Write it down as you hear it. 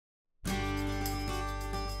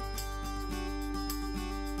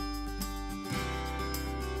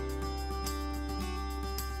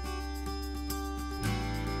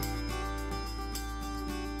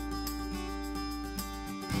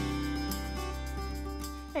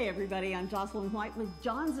Hey everybody, I'm Jocelyn White with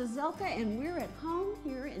John Zouzelka, and we're at home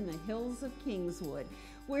here in the hills of Kingswood,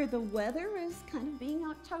 where the weather is kind of being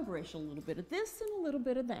Octoberish, a little bit of this and a little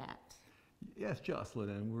bit of that. Yes,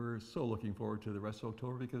 Jocelyn, and we're so looking forward to the rest of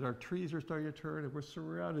October because our trees are starting to turn and we're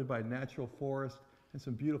surrounded by natural forest and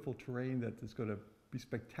some beautiful terrain that is going to be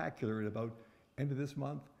spectacular at about end of this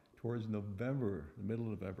month towards November, the middle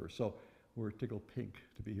of November. So we're tickled pink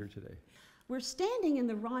to be here today. We're standing in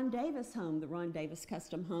the Ron Davis home, the Ron Davis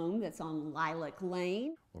custom home that's on Lilac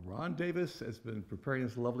Lane. Well, Ron Davis has been preparing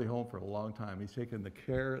this lovely home for a long time. He's taken the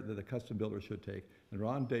care that a custom builder should take. And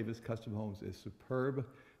Ron Davis Custom Homes is superb.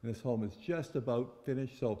 And this home is just about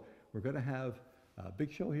finished. So we're going to have a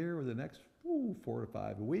big show here over the next 4 to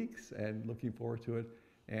 5 weeks, and looking forward to it.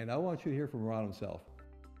 And I want you to hear from Ron himself.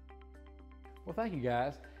 Well, thank you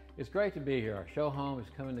guys. It's great to be here. Our show home is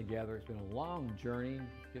coming together. It's been a long journey,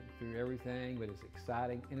 getting through everything, but it's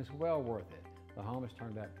exciting and it's well worth it. The home has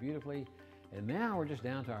turned out beautifully, and now we're just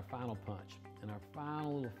down to our final punch and our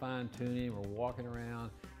final little fine tuning. We're walking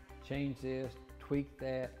around, change this, tweak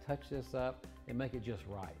that, touch this up, and make it just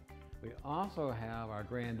right. We also have our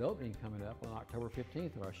grand opening coming up on October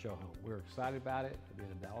 15th of our show home. We're excited about it. It'll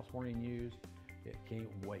be in the Dallas Morning News. It can't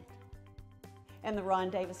wait. And the Ron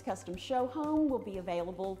Davis Custom Show Home will be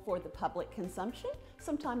available for the public consumption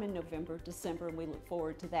sometime in November, December, and we look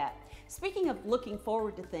forward to that. Speaking of looking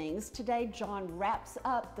forward to things, today John wraps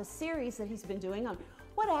up the series that he's been doing on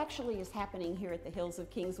what actually is happening here at the hills of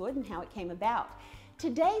Kingswood and how it came about.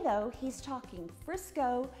 Today, though, he's talking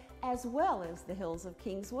Frisco as well as the hills of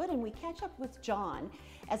Kingswood, and we catch up with John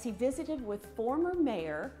as he visited with former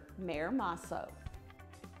Mayor, Mayor Maso.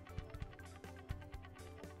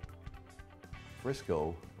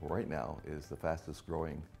 Frisco right now is the fastest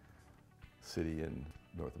growing city in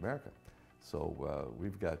North America. So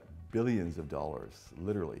we've got billions of dollars,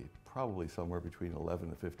 literally, probably somewhere between 11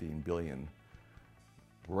 to 15 billion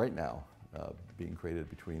right now being created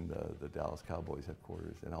between the Dallas Cowboys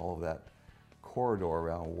headquarters and all of that corridor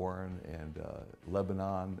around Warren and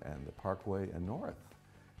Lebanon and the Parkway and north.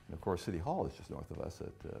 And of course, City Hall is just north of us,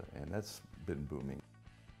 and that's been booming.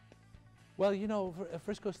 Well, you know,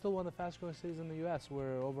 Frisco is still one of the fastest growing cities in the U.S.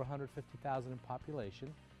 We're over 150,000 in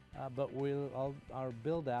population, but our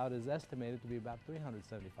build out is estimated to be about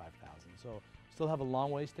 375,000. So still have a long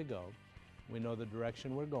ways to go. We know the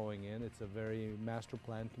direction we're going in. It's a very master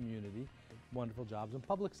planned community, wonderful jobs, and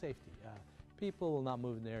public safety. People will not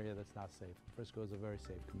move in an area that's not safe. Frisco is a very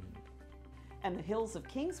safe community. And the hills of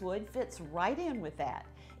Kingswood fits right in with that.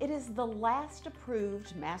 It is the last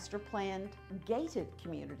approved master planned gated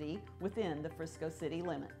community within the Frisco city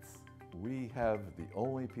limits. We have the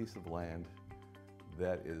only piece of land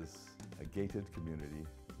that is a gated community.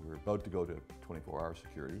 We're about to go to 24-hour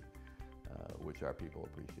security, which our people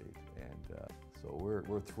appreciate. And so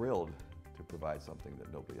we're thrilled to provide something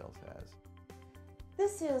that nobody else has.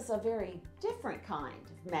 This is a very different kind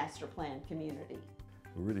of master planned community.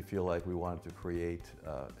 We really feel like we wanted to create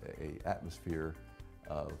an atmosphere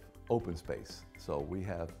of open space. So we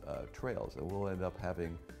have trails, and we'll end up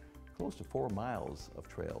having close to 4 miles of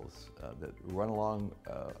trails that run along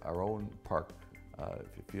our own park.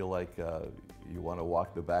 If you feel like you want to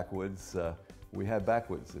walk the backwoods, we have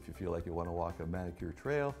backwoods. If you feel like you want to walk a manicure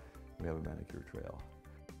trail, we have a manicure trail.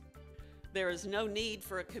 There is no need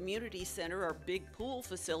for a community center or big pool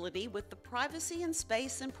facility with the privacy and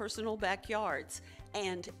space and personal backyards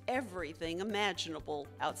and everything imaginable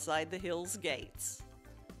outside the hills gates.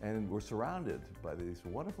 And we're surrounded by these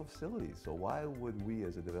wonderful facilities. So why would we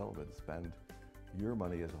as a development spend your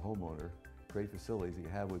money as a homeowner, create facilities that you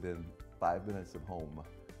have within 5 minutes of home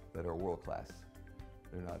that are world class?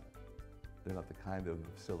 They're not the kind of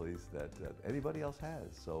facilities that anybody else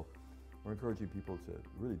has. So we're encouraging people to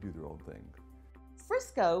really do their own thing.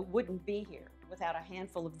 Frisco wouldn't be here without a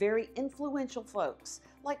handful of very influential folks,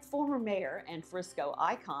 like former mayor and Frisco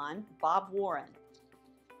icon, Bob Warren.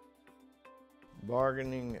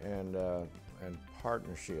 Bargaining and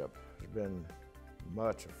partnership has been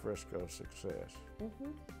much of Frisco's success.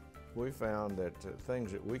 We found that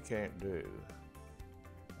things that we can't do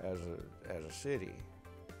as a city,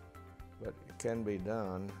 but it can be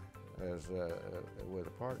done with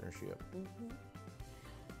a partnership.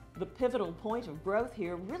 The pivotal point of growth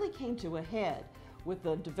here really came to a head with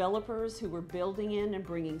the developers who were building in and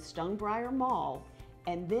bringing Stonebriar Mall,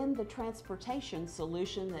 and then the transportation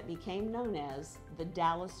solution that became known as the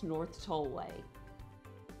Dallas North Tollway.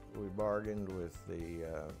 We bargained with the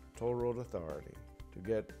Toll Road Authority to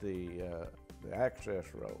get the access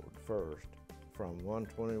road first from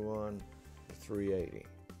 121 to 380.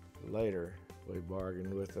 Later, we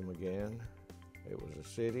bargained with them again. It was a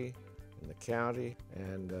city and the county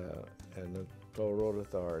and the Toll Road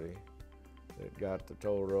Authority that got the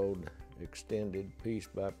toll road extended piece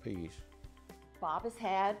by piece. Bob has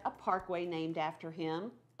had a parkway named after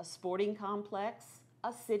him, a sporting complex,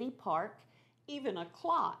 a city park, even a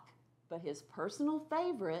clock. But his personal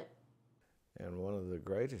favorite. And one of the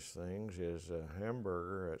greatest things is a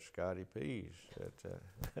hamburger at Scotty P's.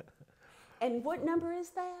 And what number is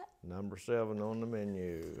that? Number 7 on the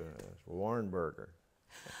menu, Warrenburger.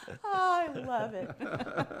 Oh, I love it.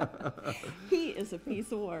 He is a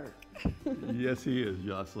piece of work. Yes, he is,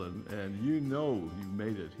 Jocelyn. And you know you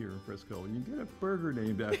made it here in Frisco. And you get a burger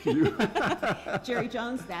named after you. Jerry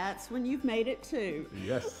Jones, that's when you've made it too.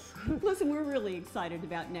 Yes. Listen, we're really excited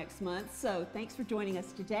about next month, so thanks for joining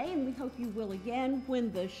us today, and we hope you will again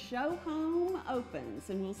when the show home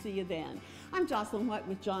opens, and we'll see you then. I'm Jocelyn White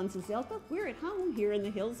with John Zouzelka. We're at home here in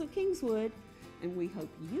the hills of Kingswood, and we hope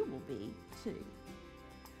you will be too.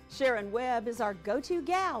 Sharon Webb is our go-to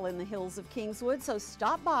gal in the hills of Kingswood, so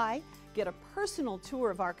stop by, get a personal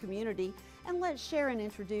tour of our community, and let Sharon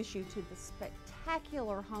introduce you to the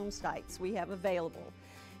spectacular home sites we have available.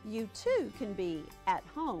 You too can be at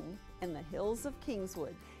home in the hills of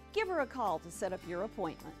Kingswood. Give her a call to set up your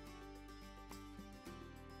appointment.